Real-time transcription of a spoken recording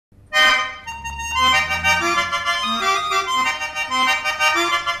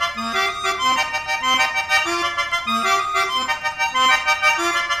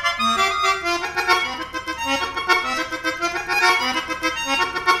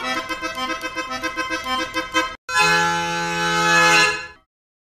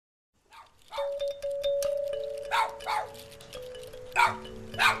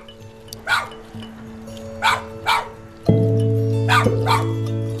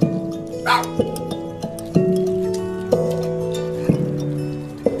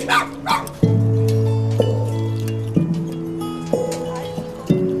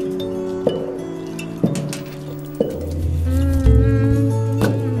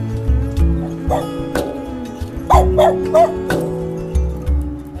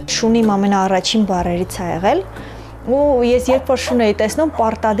շունի ամենաառաջին բառերից է եղել։ Ու ես երբ որ շուն էի տեսնում,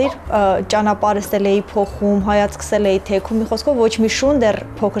 պարտադիր ճանապարհել էի փոխում, հայացքսել էի թեքում, մի խոսքով ոչ մի շուն դեռ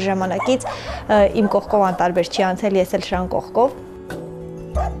փոքր ժամանակից իմ կողքով անտարբեր չի անցել, ես էլ շան կողքով։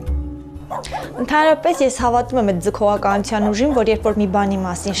 Ընդհանրապես ես հավատում եմ այդ ձգողականության ուժին, որ երբ որ մի բանի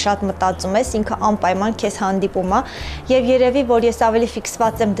մասին շատ մտածում ես, ինքը անպայման քեզ հանդիպում է, եւ երևի որ ես ավելի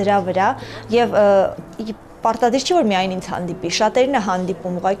ֆիքսված եմ դրա վրա եւ պարտադիր չի որ միայն ինձ հանդիպի, շատերին է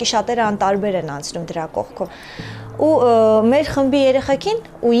հանդիպում, ուղղակի շատերը անտարբեր են անցնում դրա կողքով։ Ու մեր խմբի երեխեքին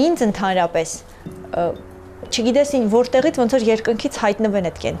ու ինձ ընդհանրապես չգիտես որտեղից ոնց որ երկնքից հայտնվեն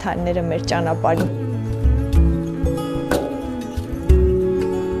այդ կենդանիները մեր ճանապարհին։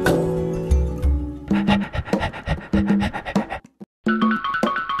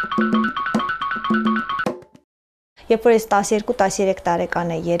 Երբ որ ես 12-13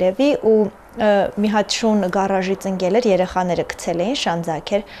 տարեկան էի երևի ու մի հատ շուն գարաժից ընկել էր, երեխաները գցել էին,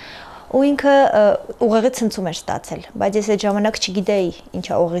 շանձակ էր ու ինքը ուղեղի ցնցում էր ստացել, բայց ես այդ ժամանակ չգիտեի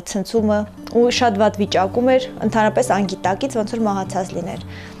ինչա ուղեղի ցնցումը ու շատ վատ վիճակում էր, ընդհանրապես անգիտակից ոնց որ մահացած լիներ։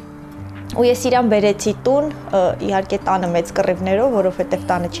 Ու ես իրան բերեցի տուն, իհարկե տանը մեծ կռիվներով, որովհետև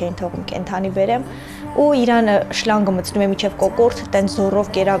տանը չէին թողում կենդանի բերեմ, ու իրան շլանգը մտցնում եմ իջև կոկորտ, տենց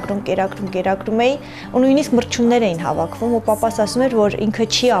զորով կերակրում էի, ու նույնիսկ մրջուններ էին հավաքվում, ու պապաս ասում էր, որ ինքը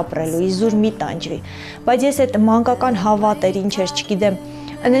չի ապրելու, իզուր մի տանջվի, բայց ես այդ մանկական հավատեր, ինչ էր, չգիտեմ,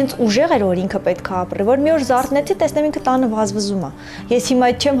 այնց ուժեղ էր, որ ինքը պետք է ապրի, որ մի օր զարթնեցի, տեսնեմ ինքը տանը վազվզում է։ Ես հիմա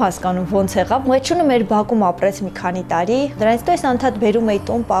չեմ հասկանում ոնց եղավ, բայց շունը մեր բակում ապրեց մի քանի տարի, դրանից հետո ես անդադ բերում էի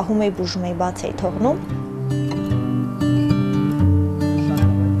տուն, պահում էի, բուժում էի, բաց էի թողնում։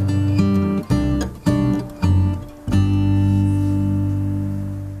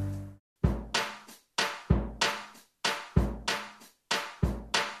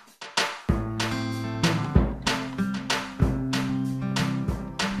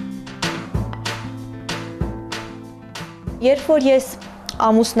 Երբ որ ես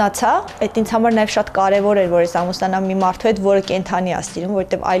ամուսնացա, այդ ինձ համար նաև շատ կարևոր էր, որ ես ամուսնանամ մի մարդու հետ, որը կենդանի է սիրում,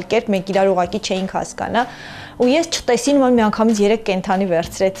 որովհետև այլ կերպ մենք իրար ուղղակի չէինք հասկանա, ու ես չտեսին որ միանգամից 3 կենդանի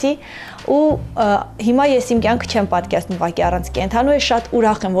վերցրեցի, ու հիմա ես իմ կյանքը չեմ պատկերացնում ուղղակի առանց կենդանու, ես շատ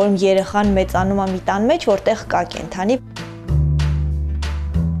ուրախ եմ, որ իմ երեխան մեծանում է մի տան մեջ, որտեղ կա կենդանի։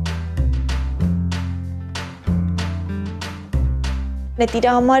 Այդ իր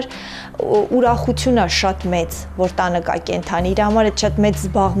համար ուրախությունն է շատ մեծ, որ տանը կա կենդանի, իր համար այդ շատ մեծ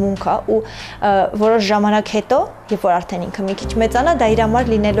զբաղմունք է ու որոշ ժամանակ հետո, երբ որ արդեն ինքը մի քիչ մեծանա, դա իր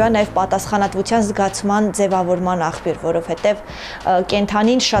համար լինելու է նաև պատասխանատվության զգացման ձևավորման աղբյուր, որովհետև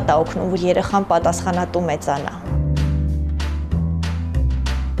կենդանին շատ է օգնում, որ երեխան պատասխանատու մեծանա։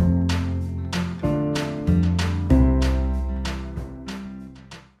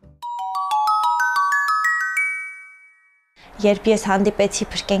 Երբ ես հանդիպեցի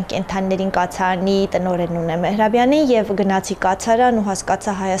փրկենք կենդանիներին կացարանի տնօրեն Ունե Մեհրաբյանին եւ գնացի կացարան ու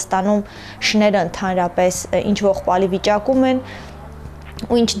հասկացա Հայաստանում շները ընդհանրապես ինչ ողբալի վիճակում են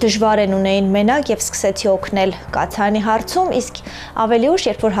ու ինչ դժվար են ունեին մենակ եւ սկսեցի օգնել կացարանի հարցում, իսկ ավելի ուշ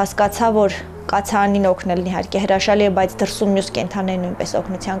երբ որ հասկացա, որ կացարանին օգնելն իհարկե հրաշալի է, բայց դրսում մյուս կենդանիներն նույնպես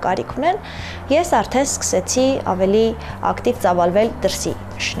օգնության կարիք ունեն, ես արդեն սկսեցի ավելի ակտիվ ծավալվել դրսի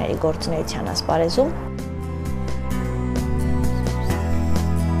շների գործունեության ասպարեզում։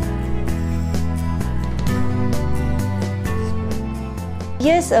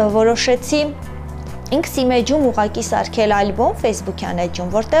 Ես որոշեցի ինքս իմ էջում ուղղակի սարքել ալբոմ Facebook-յան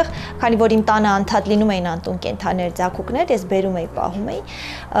էջում, որտեղ քանի որ իմ տանը անդադ լինում էին անտուն կենդանիներ, ձագուկներ, ես բերում էի, պահում էի,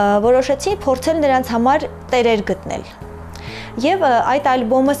 որոշեցի փորձել նրանց համար տերեր գտնել։ Եւ այդ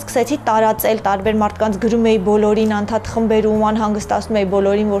ալբոմը սկսեցի տարածել, տարբեր մարդկանց գրում էի բոլորին, անդադ խմբերում, անհանգստացնում էի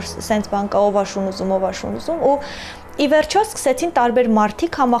բոլորին, որ սենց բան կա, ով է շուն ուզում, ու ի վերջո սկսեցին տարբեր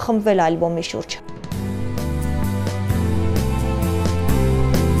մարդիկ համախմբվել ալբոմի շուրջ։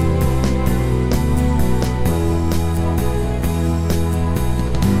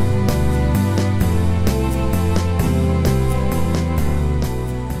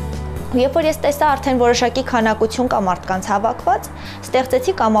 Երբ որ ես տեսա արդեն որոշակի քանակություն կա մարդկանց հավաքված,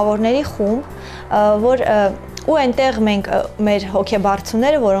 ստեղծեցի կամավորների խումբ, որ ու այնտեղ մենք մեր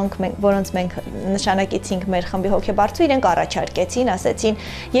հոգեբարձուները, որոնց մենք նշանակեցինք մեր խմբի հոգեբարձու, իրենք առաջարկեցին, ասեցին,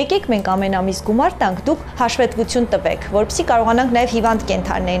 եկեք մենք ամենամեծ գումար տանք, դուք հաշվետվություն տվեք, որպեսզի կարողանանք նաև հիվանդ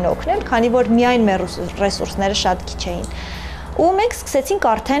կենդանիներին օգնել, քանի որ միայն մեր ռեսուրսները շատ քիչ էին։ Ու մենք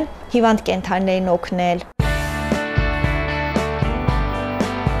սկսեցինք արդեն հիվանդ կենդանիներին օգնել։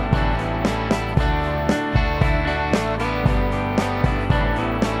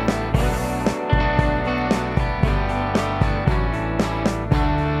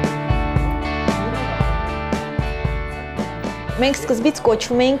 Մենք սկզբից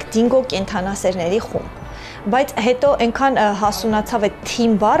կոչվում էինք Dingo կենդանասերների խումբ, բայց հետո այնքան հասունացավ այդ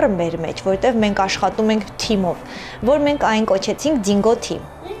թիմ բառը մեր մեջ, որովհետև մենք աշխատում ենք թիմով, որ մենք այն կոչեցինք Dingo թիմ։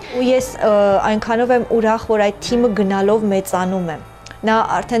 Ու ես այնքանով եմ ուրախ, որ այդ թիմը գնալով մեծանում է։ Նա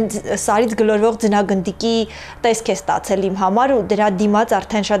արդեն սարից գլորվող ձնագնդիկի տեսք է ստացել իմ համար ու դրա դիմաց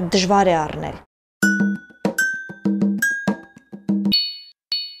արդեն շատ դժվար է առնել։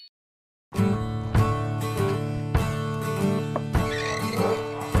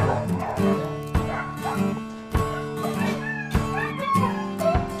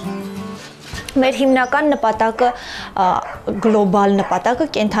 Մեր հիմնական նպատակը, գլոբալ նպատակը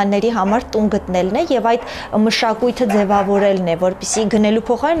կենդանիների համար տուն գտնելն է եւ այդ մշակույթը ձևավորելն է, որպեսզի գնելու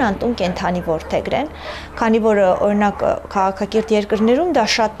փոխարեն անտուն կենդանի որդեգրեն, քանի որ օրինակ քաղաքակիրթ երկրներում դա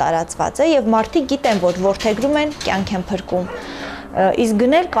շատ տարածված է եւ մարդիկ գիտեն, որ որդեգրում են, կյանք են փրկում։ Իսկ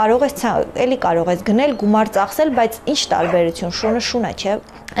գնել կարող ես գնել, գումար ծախսել, բայց ինչ տարբերություն, շունը շուն է, չէ՞։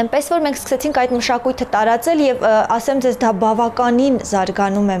 Այնպես որ մենք սկսեցինք այդ մշակույթը տարածել եւ ասեմ ձեզ դա բավականին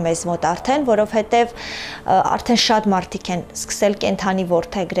զարգանում է մեզ մոտ արդեն, որովհետեւ արդեն շատ մարդիկ են սկսել կենդանի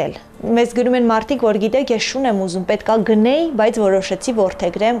որդեգրել։ Մեզ գրում են մարդիկ, որ գիտեք, ես շուն եմ ուզում, պետքա գնեի, բայց որոշեցի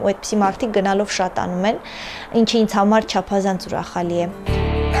որդեգրեմ, ու այդպիսի մարդիկ գնալով շատանում են, ինչը ինձ համար չափազանց ուրախալի է։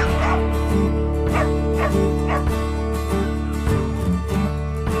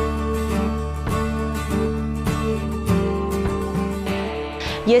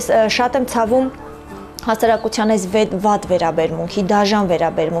 Ես շատ եմ ցավում հասարակության այս վատ վերաբերմունքի, դաժան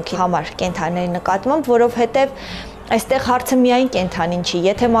վերաբերմունքի համար կենդանիների նկատմամբ, որովհետև այստեղ հարցը միայն կենդանին չի,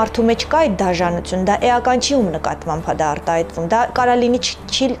 եթե մարդու մեջ կա այդ դաժանություն, դա էական չի ում նկատմամբ է դա արտահայտվում, դա կարա լինի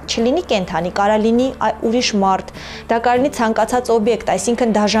չլինի կենդանի, կարա լինի ուրիշ մարդ, դա կարա լինի ցանկացած օբյեկտ,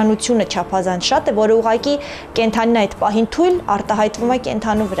 այսինքն դաժանությունը չափազանց շատ է, որը ուղղակի կենդանին այդ պահին թույլ արտահայտվում է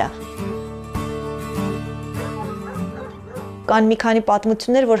կենդանու վրա։ Կան մի քանի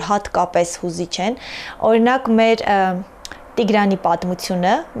պատմություններ, որ հատկապես հուզիչ են, օրինակ մեր Տիգրանի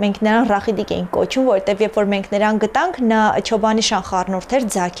պատմությունը, մենք նրան Ռախիդիկ էինք կոչում, որովհետև երբ որ մենք նրան գտանք, նա Չոբանիշան խառնուրդ էր,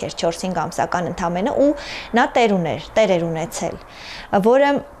 ձագ էր 4-5 ամսական ընդամենը ու նա տեր էր ունեցել,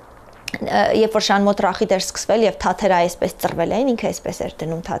 որը երբ որ շան մոտ Ռախիդ էր սկսվել եւ թաթերը այսպես ծռվել էին, ինքը այսպես էր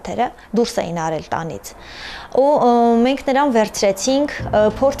դնում թաթերը, դուրս էին արել տանից։ Ու մենք նրան վերցրեցինք,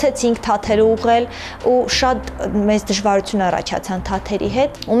 փորձեցինք թաթերը ուղղել ու շատ մեծ դժվարություն առաջացան թաթերի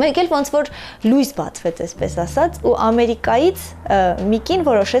հետ։ Ու մեկ էլ ոնց որ լույս բացվեց, այսպես ասած, ու Ամերիկայից մի կին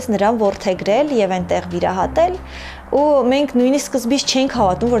որոշեց նրան որդեգրել եւ այնտեղ վիրահատել։ Ու մենք նույնիսկ սկզբից չենք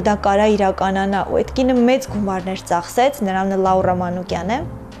հավատում, որ դա կարա իրականանա։ Ու այդ կինը մեծ գումարներ ծախսեց, նրա անունը Լաուրա Մանուկյան է։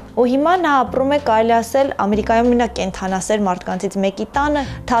 Ու հիմա նա ապրում է, կարելի ասել, Ամերիկայում մենակ կենդանասեր մարդկանցից մեկի տանը,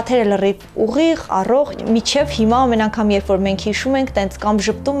 թաթերը լրիվ ուղիղ, առողջ, միջև հիմա ամեն անգամ, երբ որ մենք հիշում ենք, տենց կամ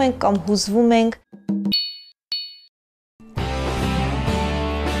ժպտում ենք, կամ հուզվում ենք։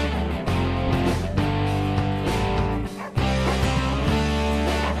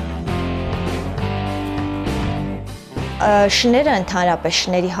 Շները ընդհանրապես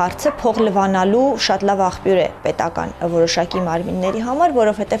շների հարցը փող լվանալու շատ լավ աղբյուր է պետական որոշակի մարմինների համար,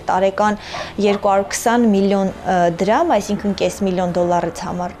 որովհետև տարեկան 220 միլիոն դրամ, այսինքն կես միլիոն դոլարից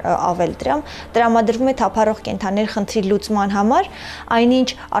համար ավել դրամ, տրամադրվում է թափառող կենդանիների խնդրի լուծման համար, այնինչ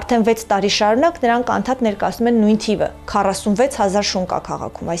արդեն 6 տարի շարունակ նրանք անդադ ներկայացնում են նույն թիվը, 46,000 շուն կա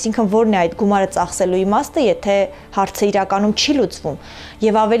քաղաքում, այսինքն որն է այդ գումարը ծախսելու իմաստը, եթե հարցը իրականում չի լուծվում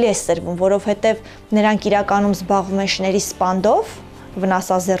եւ ավելի է սրվում, որովհետեւ նրանք իրականում զբաղվում են շների սպանդով,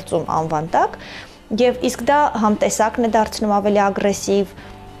 վնասազերծում անվան տակ, եւ իսկ դա համ տեսակն է դարձնում ավելի ագրեսիվ,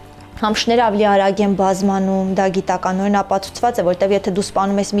 համ շները ավելի արագ են բազմանում, դա գիտականորեն ապացուցված է, որտեվ եթե դու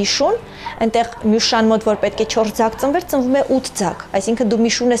սպանում ես մի շուն, այնտեղ մյուս շան մոտ որ պետք է 4 ձագ ծնվեր, ծնվում է 8 ձագ, այսինքն դու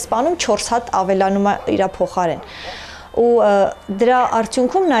մի շուն ես սպանում 4 հատ ավելանում է իր փոխարեն։ Ու դրա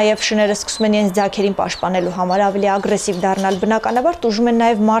արդյունքում նաև շները սկսում են իրենց ձագերին պաշտպանելու համար ավելի ագրեսիվ դառնալ, բնականաբար տուժում են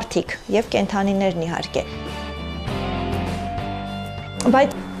նաև մարդիկ եւ կենդանիներն իհարկե։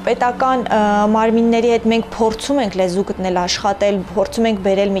 Բայց պետական մարմինների հետ մենք փորձում ենք լեզու գտնել, աշխատել, փորձում ենք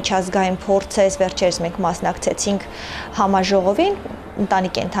բերել միջազգային փորձես, վերջերս մենք մասնակցեցինք համաժողովին,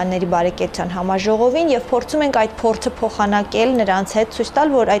 ընտանիք կենդանիների բարեկեցության համաժողովին եւ փորձում ենք այդ փորձը փոխանակել նրանց հետ, ցույց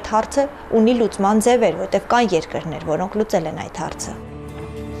տալ, որ այդ հարցը ունի լուծման ձևեր, որտեղ կան երկրներ, որոնք լուծել են այդ հարցը։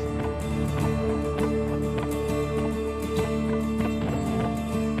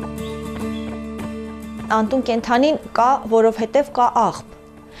 Անտուն կենդանին կա, որովհետեւ կա աղբ։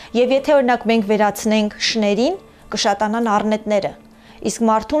 Եվ եթե օրինակ մենք վերացնենք շներին, կշատանան առնետները։ Իսկ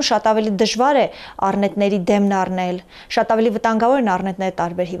մարդուն շատ ավելի դժվար է առնետների դեմն առնել, շատ ավելի վտանգավոր են առնետները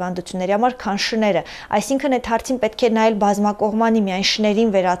տարբեր հիվանդությունների համար, քան շները։ Այսինքն այդ հարցին պետք է նայել բազմակողմանի, միայն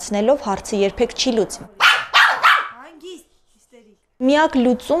շներին վերացնելով հարցը երբեք չի լուծվի։ Միակ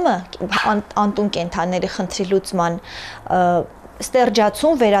լուծումը անտուն կենդանիների խնդրի լուծման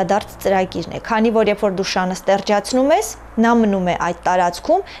ստեղծում վերադարձ ծրագիրն է, քանի որ երբ որ դու շանը ստեղծում ես, նա մնում է այդ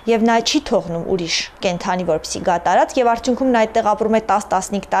տարածքում եւ նա չի թողնում ուրիշ կենդանի որպեսի գա տարածք եւ արդյունքում նա այդտեղ ապրում է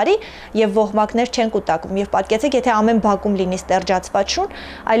 10-15 տարի եւ ոհմակներ չեն կուտակում եւ պատկերացեք, եթե ամեն բակում լինի ստեղծված շուն,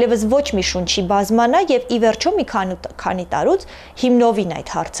 այլևս ոչ մի շուն չի բազմանա եւ ի վերջո մի քանի տարուց հիմնովին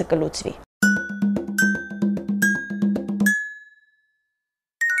այդ հարցը կլուծվի։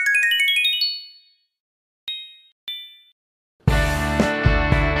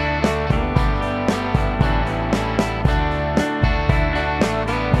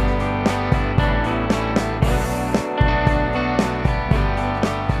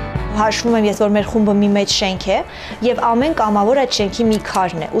 Հաշվում եմ ես, որ մեր խումբը մի մեծ շենք է եւ ամեն կամավոր այդ շենքի մի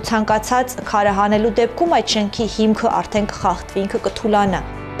քարն է ու ցանկացած քարը հանելու դեպքում այդ շենքի հիմքը արդեն կխախտվի, ինքը կթուլանա։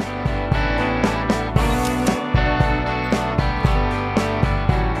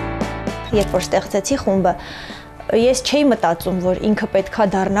 Երբ որ ստեղծեցի խումբը, ես չէի մտածում, որ ինքը պետքա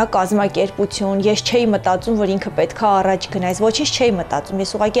դառնա կազմակերպություն, ես չէի մտածում, որ ինքը պետքա առաջ գնա, ես ոչինչ չէի մտածում,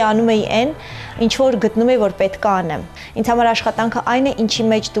 ես ուղղակի անում էի այն, ինչ որ գտնում էի, որ պետքա անեմ։ Ինձ համար աշխատանքը այն է, ինչի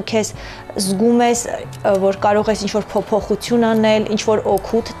մեջ դու քեզ զգում ես, որ կարող ես ինչ-որ փոփոխություն անել, ինչ-որ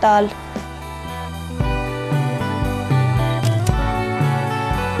օգուտ տալ։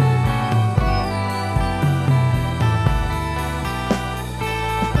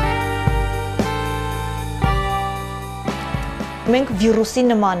 Մենք վիրուսի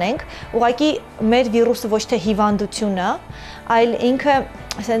նման ենք, ուղղակի մեր վիրուսը ոչ թե հիվանդությունը, այլ ինքը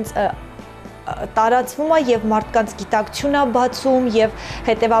ասենց տարածվում է եւ մարդկանց գիտակցությունն է բացում եւ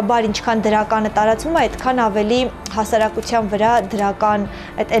հետեւաբար ինչքան դրականը տարածվում է, այդքան ավելի հասարակության վրա դրական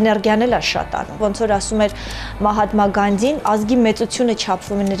այդ էներգիան էլ է շատանում։ Ոնց որ ասում էր Մահատմա Գանդին, ազգի մեծությունը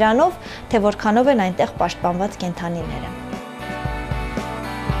չափվում է նրանով, թե որքանով են այնտեղ պաշտպանված կենդանիները։